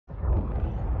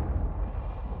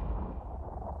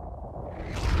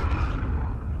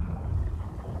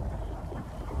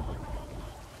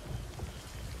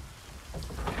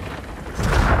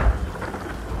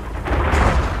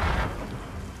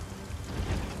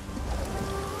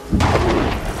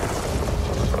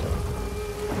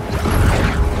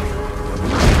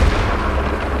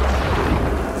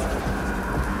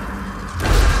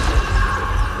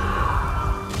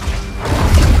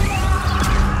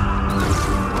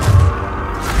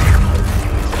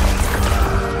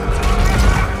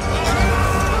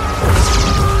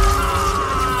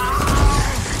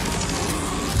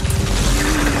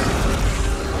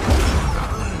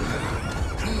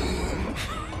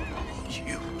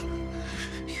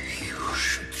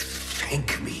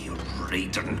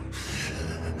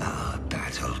Our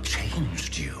battle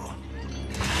changed you.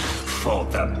 For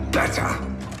the better.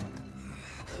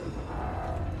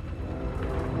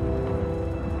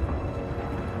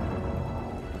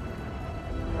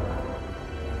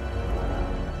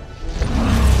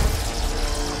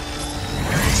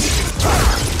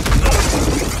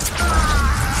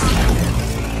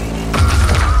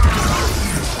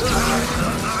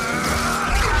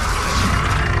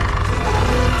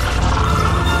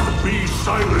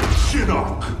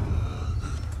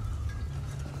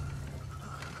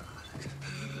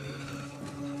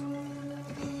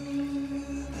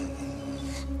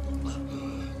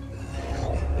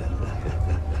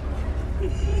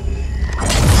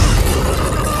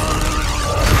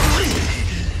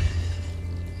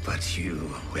 But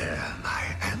you wear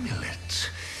my amulet.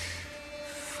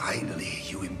 Finally,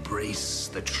 you embrace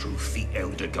the truth the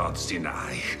Elder Gods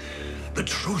deny. The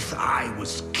truth I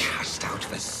was cast out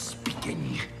for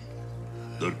speaking.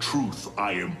 The truth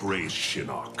I embrace,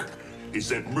 Shinnok, is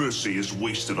that mercy is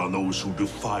wasted on those who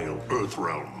defile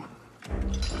Earthrealm.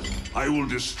 I will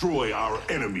destroy our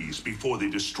enemies before they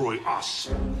destroy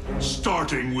us,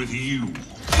 starting with you.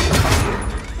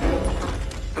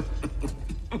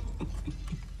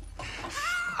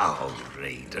 Oh,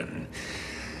 Raiden.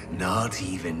 Not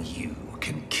even you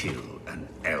can kill an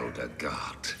Elder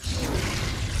God.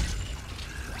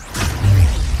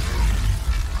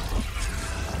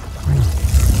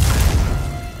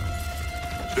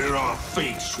 There are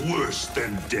fates worse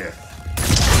than death.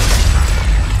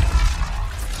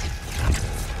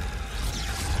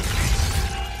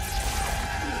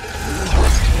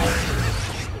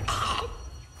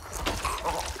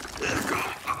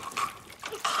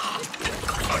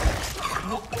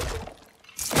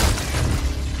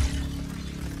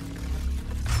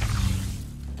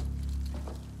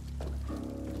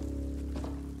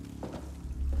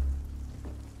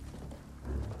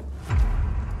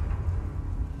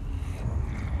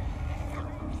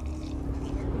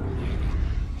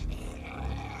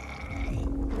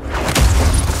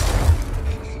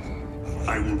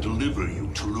 I will deliver you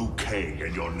to Liu Kang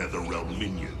and your Netherrealm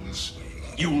minions.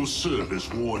 You will serve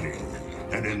as warning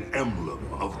and an emblem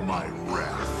of my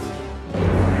wrath.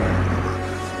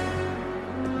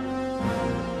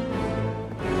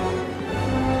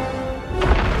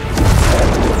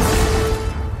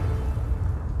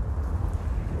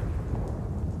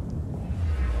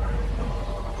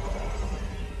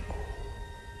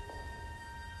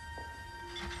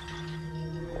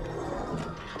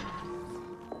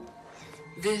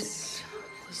 This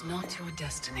was not your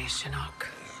destiny, Shinnok.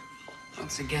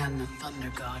 Once again, the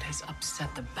Thunder God has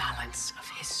upset the balance of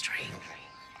history.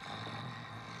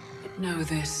 But know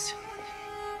this.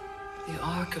 The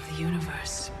arc of the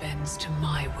universe bends to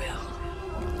my will.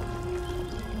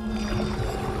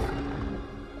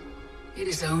 It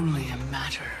is only a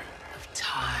matter of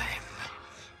time.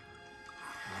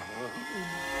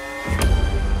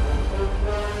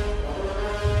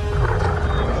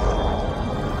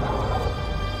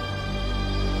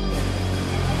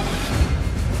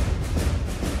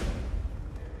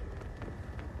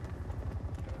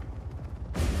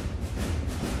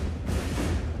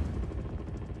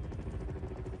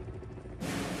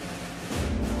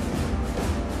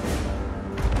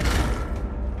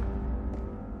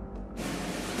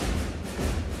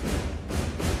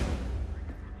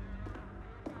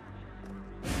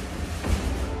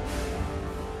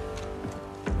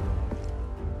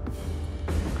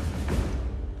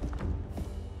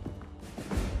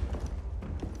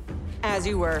 As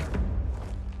you were.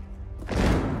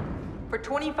 For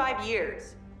 25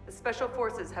 years, the Special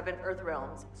Forces have been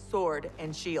Earthrealm's sword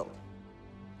and shield.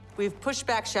 We've pushed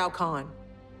back Shao Kahn,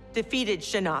 defeated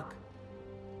Shinnok,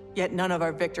 yet none of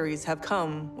our victories have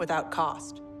come without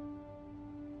cost.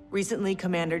 Recently,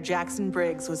 Commander Jackson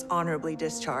Briggs was honorably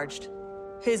discharged.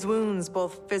 His wounds,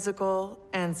 both physical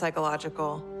and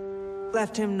psychological,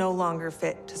 left him no longer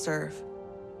fit to serve.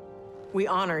 We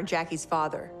honor Jackie's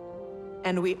father,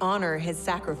 and we honor his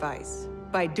sacrifice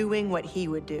by doing what he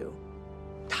would do.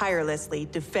 Tirelessly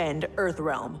defend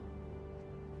Earthrealm.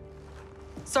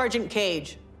 Sergeant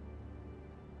Cage,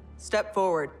 step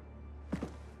forward.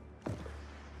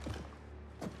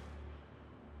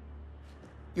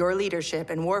 Your leadership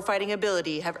and warfighting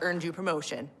ability have earned you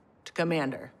promotion to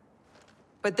commander.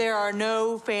 But there are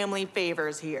no family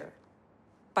favors here.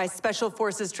 By Special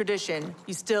Forces tradition,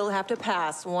 you still have to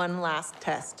pass one last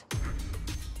test.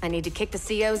 I need to kick the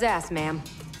CO's ass, ma'am.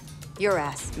 Your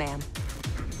ass, ma'am.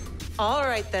 All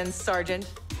right then,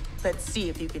 Sergeant. Let's see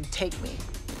if you can take me.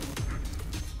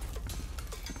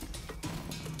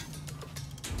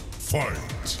 Fight!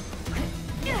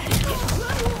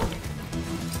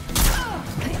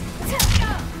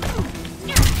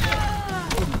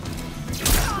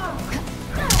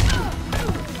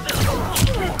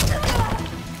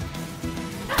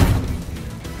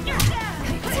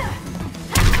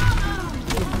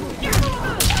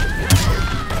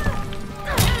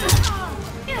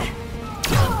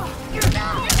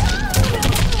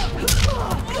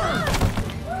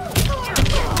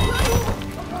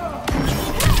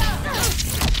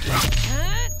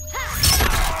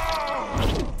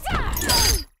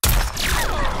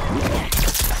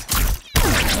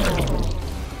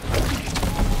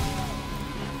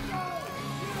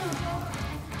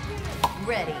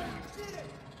 Ready.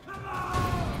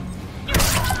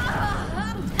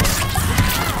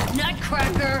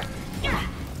 Nutcracker!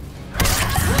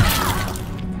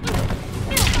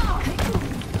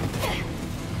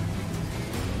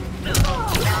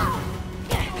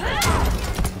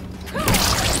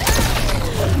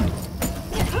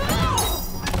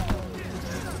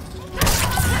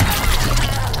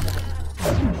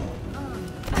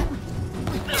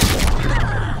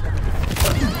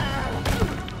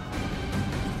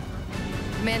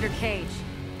 Commander Cage,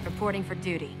 reporting for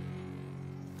duty.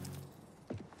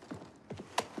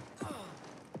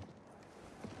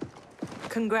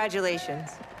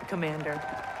 Congratulations, Commander.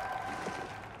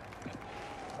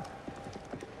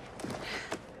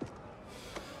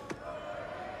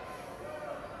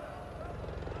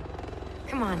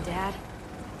 Come on, Dad.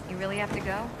 You really have to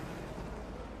go?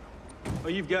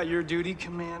 Well, you've got your duty,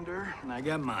 Commander, and I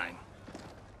got mine.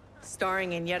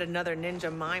 Starring in yet another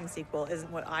Ninja Mime sequel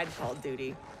isn't what I'd call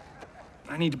duty.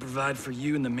 I need to provide for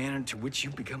you in the manner to which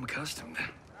you've become accustomed.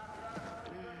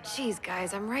 Jeez,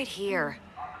 guys, I'm right here.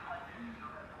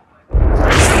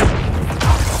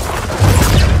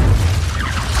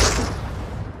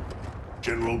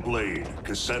 General Blade,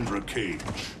 Cassandra Cage.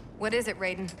 What is it,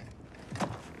 Raiden?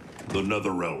 The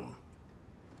Netherrealm.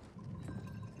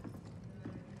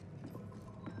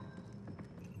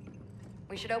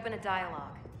 We should open a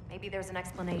dialogue. Maybe there's an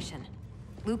explanation.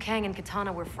 Liu Kang and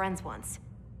Katana were friends once.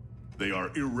 They are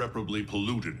irreparably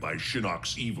polluted by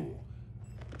Shinnok's evil.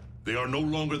 They are no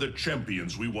longer the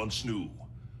champions we once knew.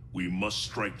 We must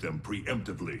strike them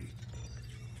preemptively.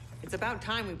 It's about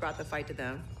time we brought the fight to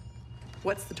them.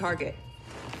 What's the target?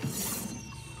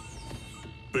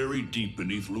 Buried deep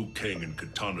beneath Liu Kang and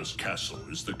Katana's castle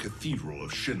is the Cathedral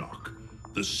of Shinnok,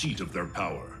 the seat of their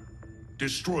power.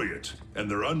 Destroy it, and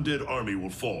their undead army will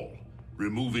fall,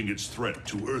 removing its threat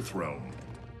to Earthrealm.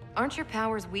 Aren't your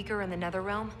powers weaker in the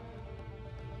Netherrealm?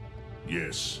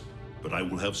 Yes, but I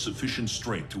will have sufficient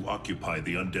strength to occupy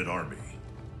the undead army.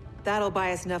 That'll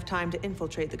buy us enough time to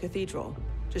infiltrate the cathedral.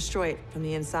 Destroy it from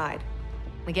the inside.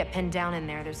 We get pinned down in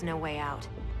there, there's no way out.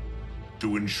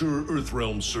 To ensure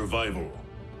Earthrealm's survival,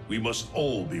 we must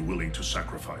all be willing to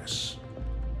sacrifice.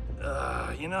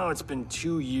 You know, it's been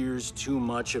 2 years too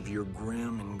much of your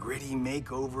grim and gritty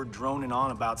makeover droning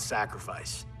on about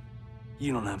sacrifice.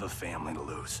 You don't have a family to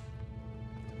lose.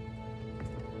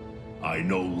 I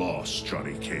know loss,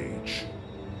 Johnny Cage.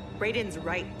 Raiden's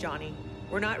right, Johnny.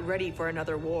 We're not ready for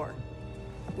another war.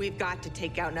 We've got to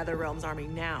take out Netherrealm's army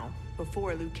now,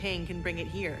 before Liu Kang can bring it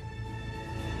here.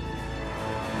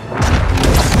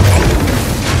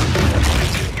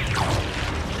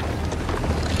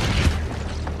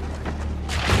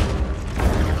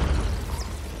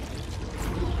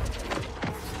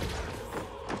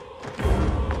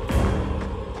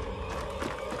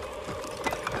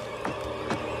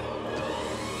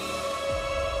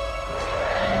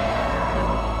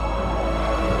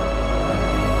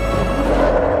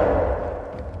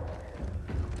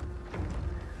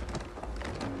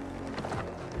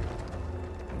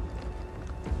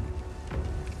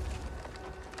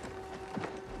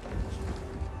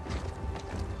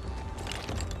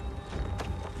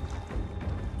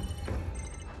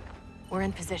 We're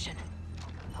in position.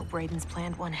 Hope Raiden's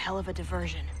planned one hell of a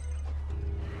diversion.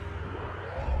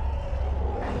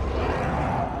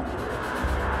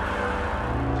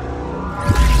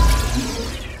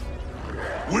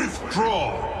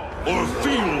 Withdraw, or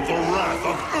feel the wrath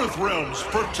of Earthrealm's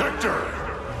protector!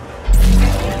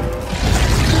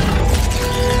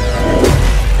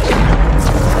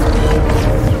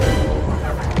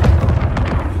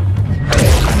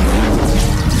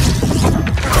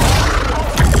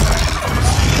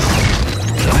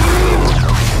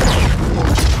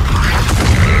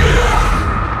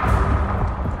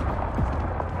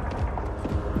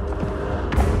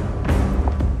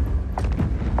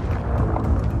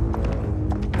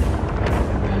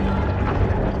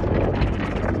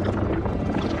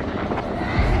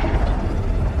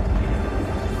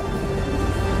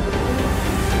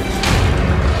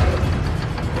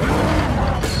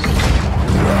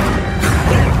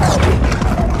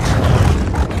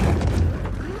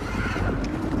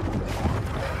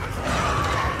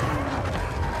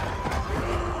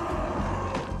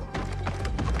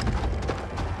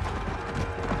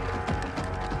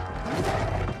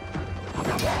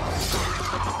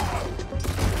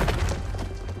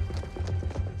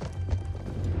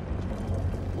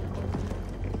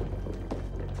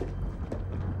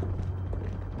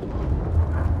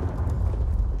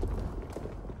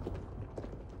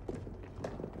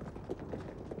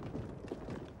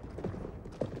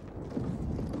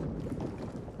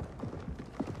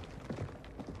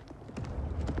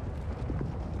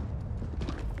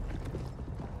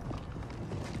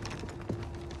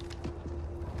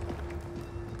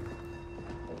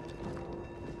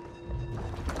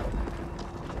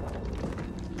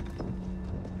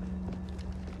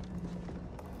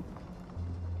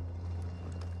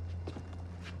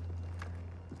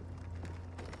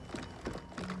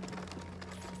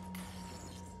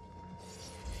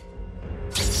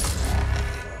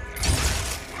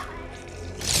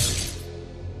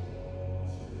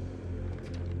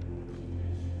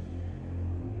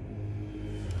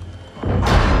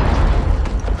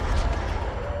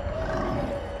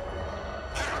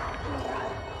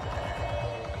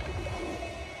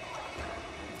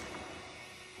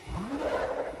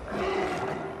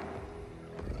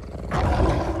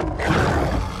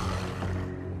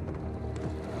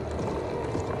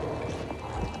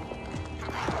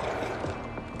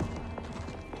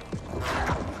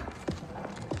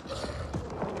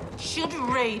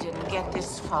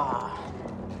 this far.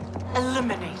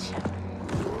 Eliminate him.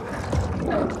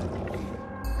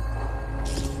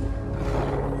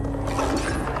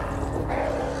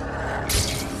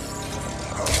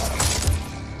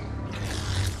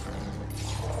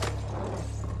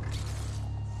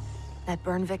 That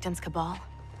burn victim's Cabal?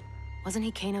 Wasn't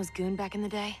he Kano's goon back in the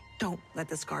day? Don't let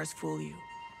the scars fool you.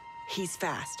 He's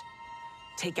fast.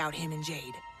 Take out him and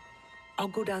Jade. I'll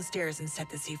go downstairs and set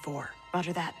the C4.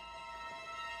 Roger that.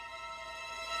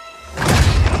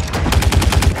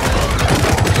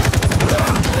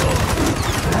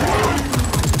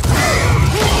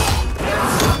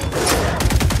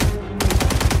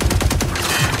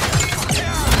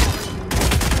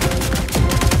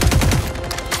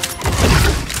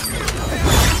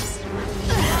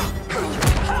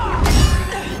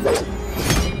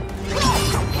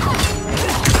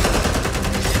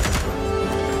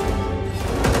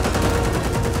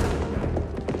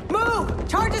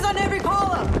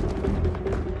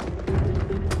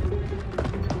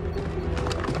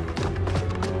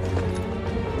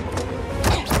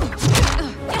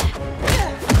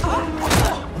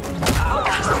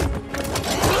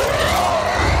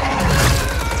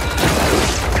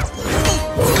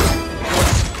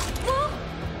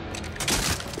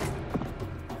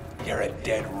 You're a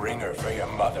dead ringer for your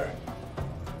mother.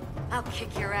 I'll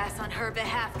kick your ass on her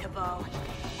behalf, Cabal.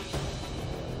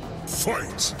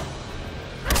 Fight!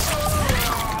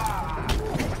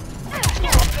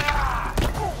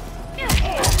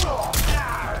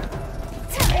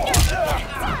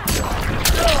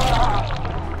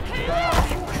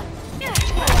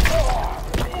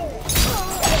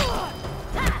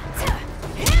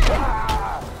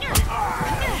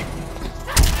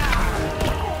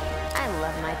 I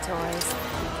love my toys.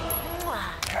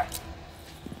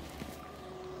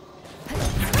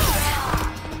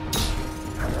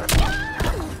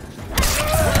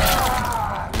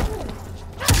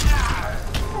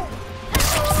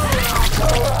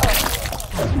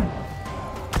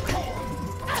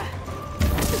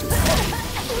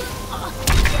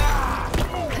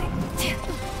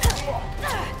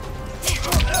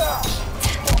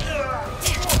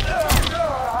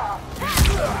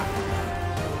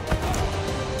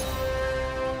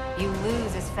 You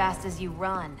lose as fast as you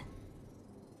run.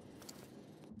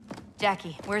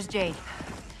 Jackie, where's Jade?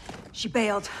 She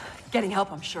bailed. Getting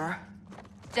help, I'm sure.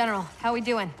 General, how we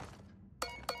doing?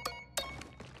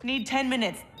 Need 10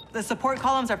 minutes. The support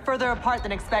columns are further apart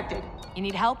than expected. You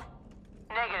need help?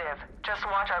 Negative. Just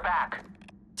watch our back.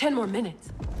 10 more minutes.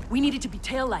 We need it to be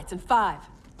taillights in 5.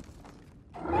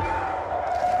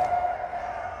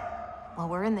 Well,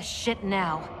 we're in the shit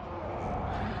now.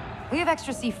 We have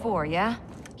extra C4, yeah?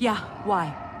 Yeah,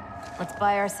 why? Let's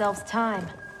buy ourselves time.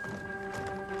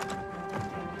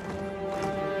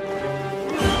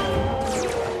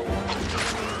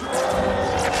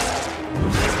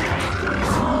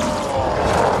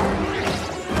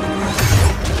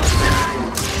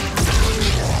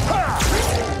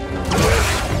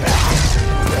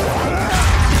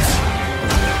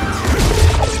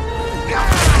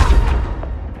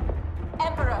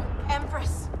 Emperor,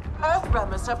 Empress,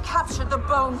 Earthrealmers have captured the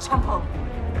Bone Temple.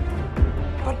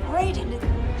 But Raiden...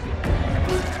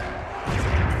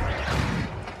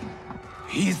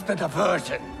 He's the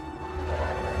diversion.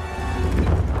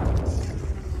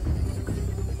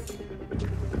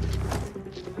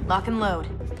 Lock and load.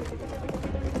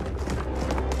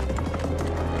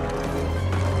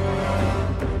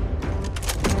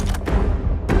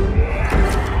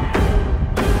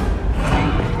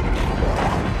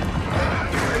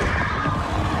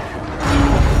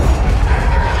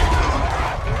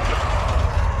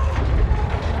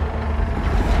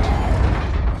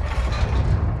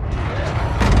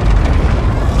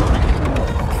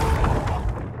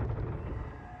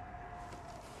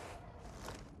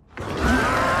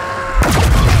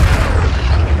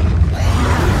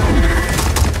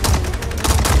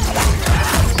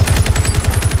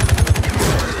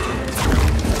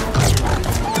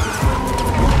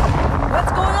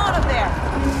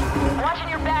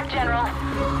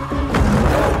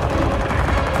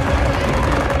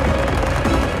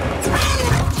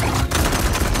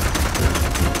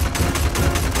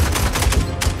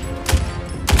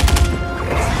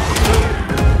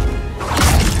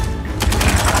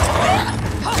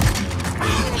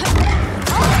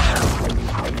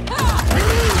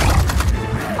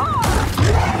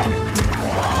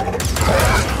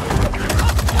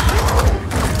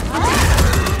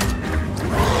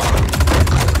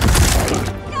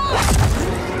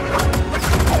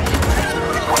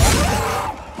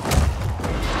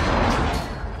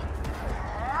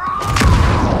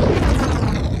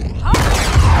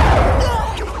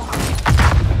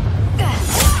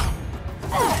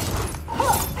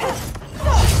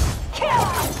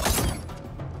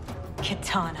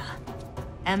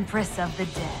 Empress of the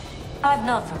Dead. I've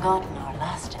not forgotten our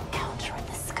last encounter at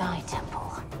the Sky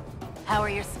Temple. How are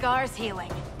your scars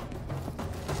healing?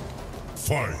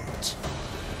 Fight!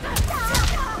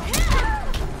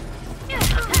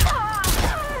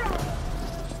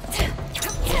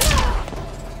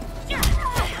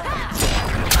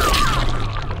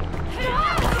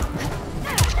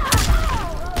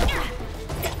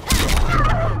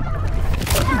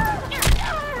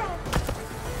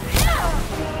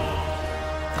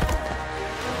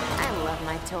 I love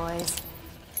my toys.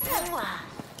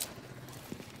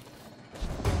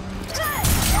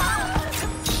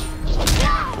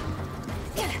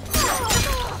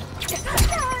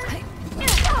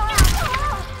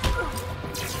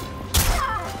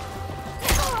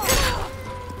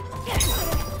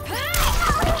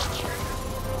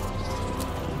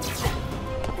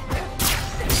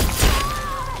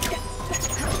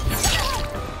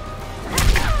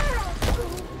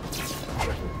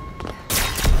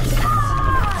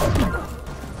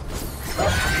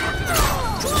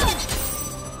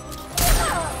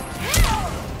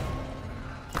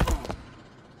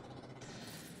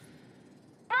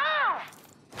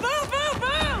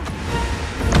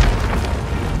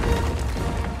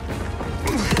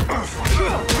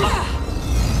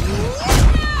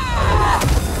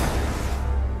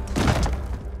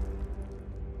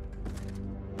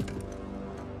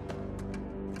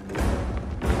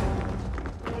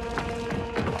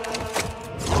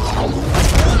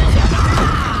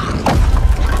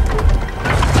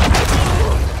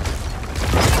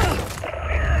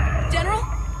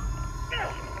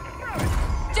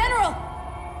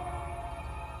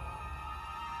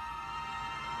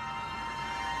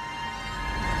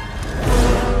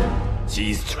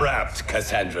 She's trapped,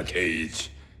 Cassandra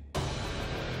Cage.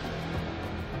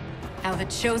 How the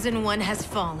Chosen One has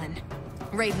fallen.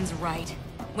 Raiden's right.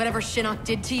 Whatever Shinnok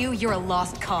did to you, you're a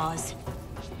lost cause.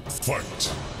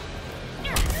 Fight!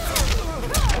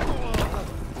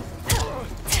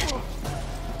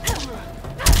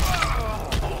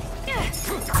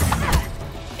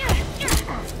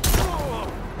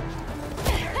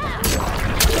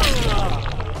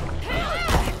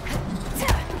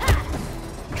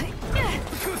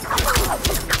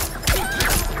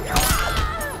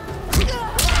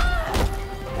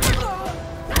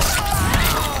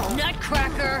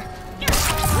 Nutcracker!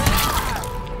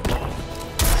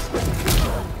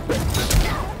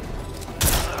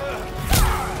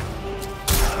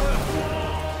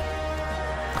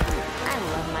 I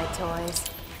love my toys.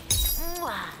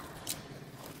 Mwah.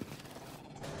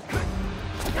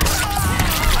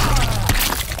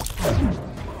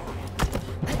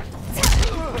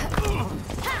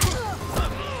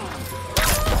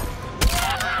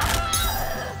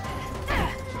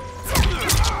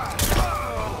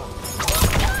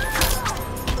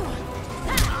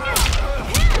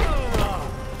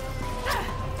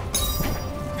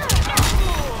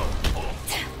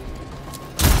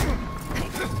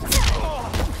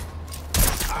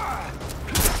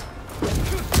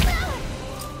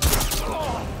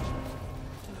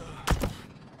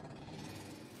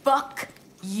 Fuck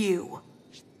you.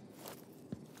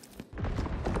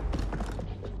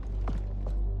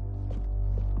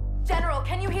 General,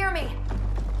 can you hear me?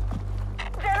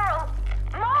 General!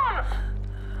 Mom!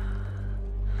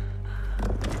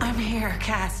 I'm here,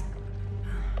 Cass.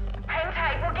 Hang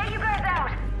tight, we'll get you guys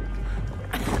out!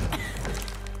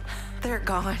 They're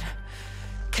gone.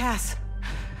 Cass.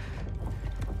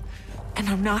 And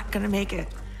I'm not gonna make it.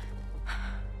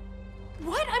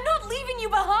 What? I'm not leaving you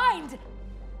behind!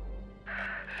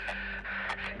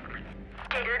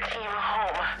 Get your team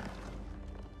home.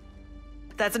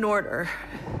 That's an order.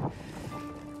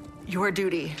 Your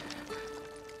duty.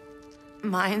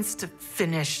 Mine's to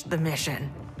finish the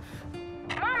mission.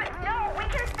 Mom, no, we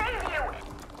can save you!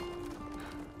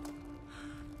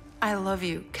 I love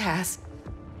you, Cass.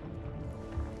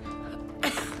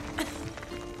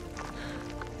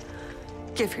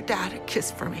 Give your dad a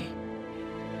kiss for me.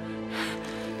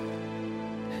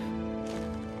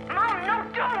 Mom, no,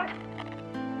 don't!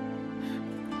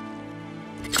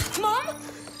 Mom?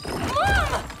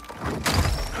 Mom!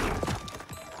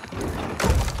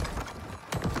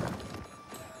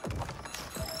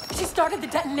 She started the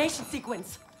detonation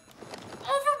sequence.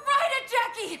 Override it,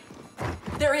 Jackie!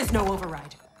 There is no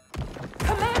override.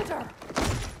 Commander!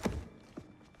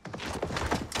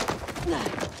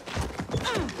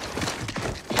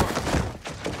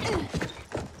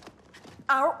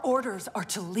 Our orders are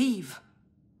to leave.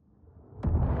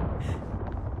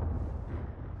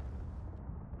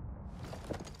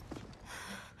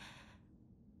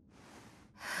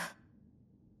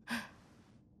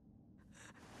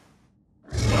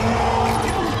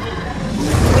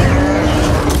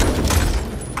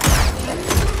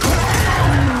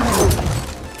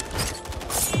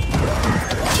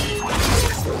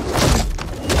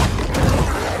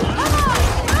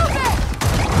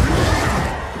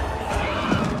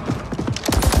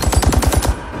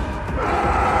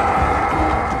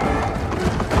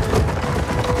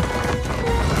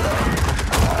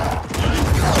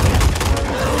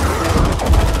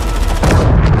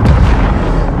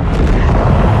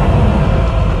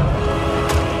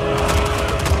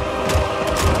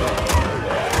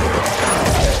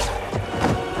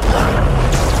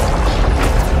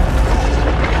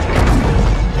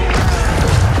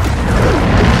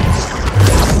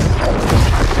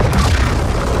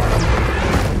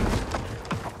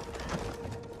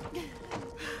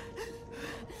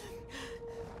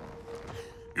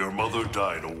 Their mother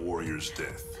died a warrior's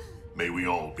death. May we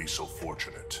all be so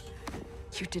fortunate.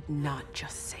 You did not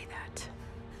just say that.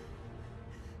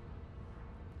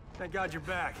 Thank God you're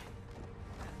back.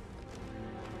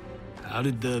 How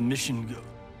did the mission go?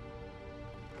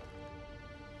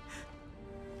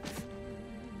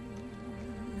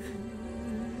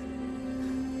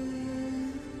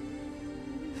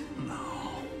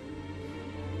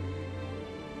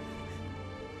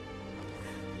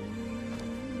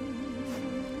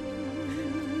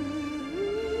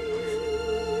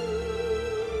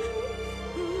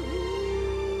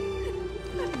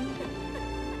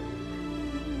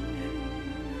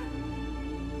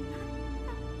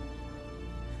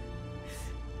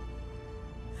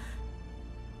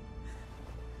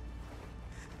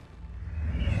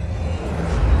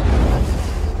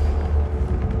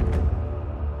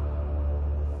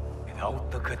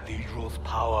 Without the cathedral's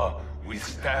power, we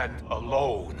stand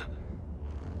alone.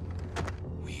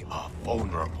 We are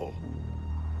vulnerable.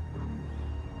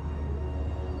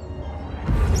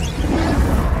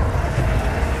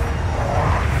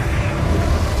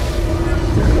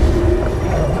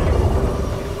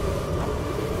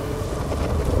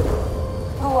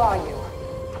 Who are you?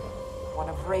 One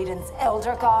of Raiden's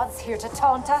elder gods here to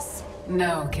taunt us?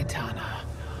 No, Kitana.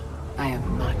 I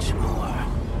am much more.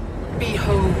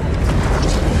 Behold!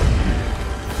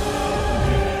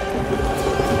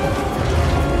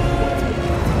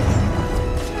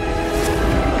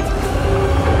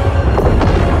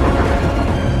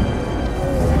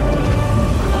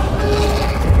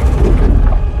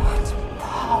 What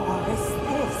power is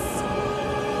this?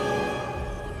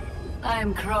 I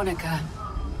am Kronika,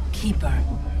 keeper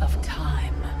of time.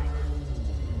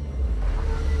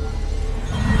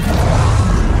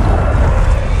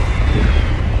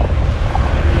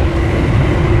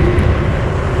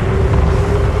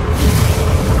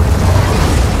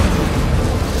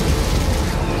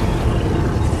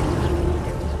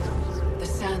 The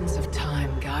sands of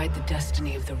time guide the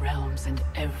destiny of the realms and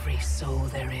every soul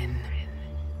therein.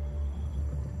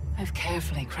 I've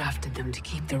carefully crafted them to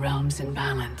keep the realms in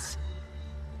balance.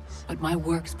 But my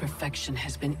work's perfection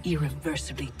has been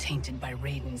irreversibly tainted by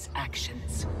Raiden's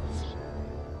actions.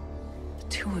 The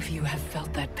two of you have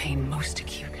felt that pain most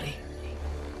acutely.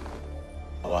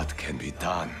 What can be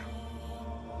done?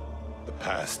 The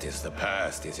past is the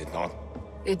past, is it not?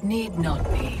 It need not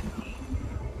be.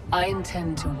 I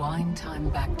intend to wind time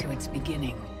back to its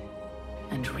beginning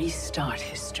and restart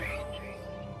history.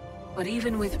 But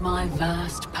even with my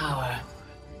vast power,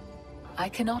 I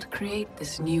cannot create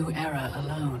this new era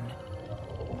alone.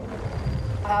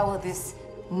 How will this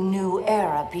new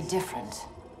era be different?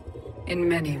 In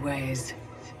many ways.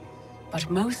 But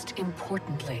most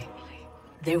importantly,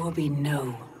 there will be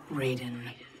no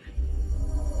Raiden.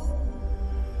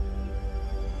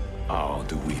 How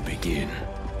do we begin?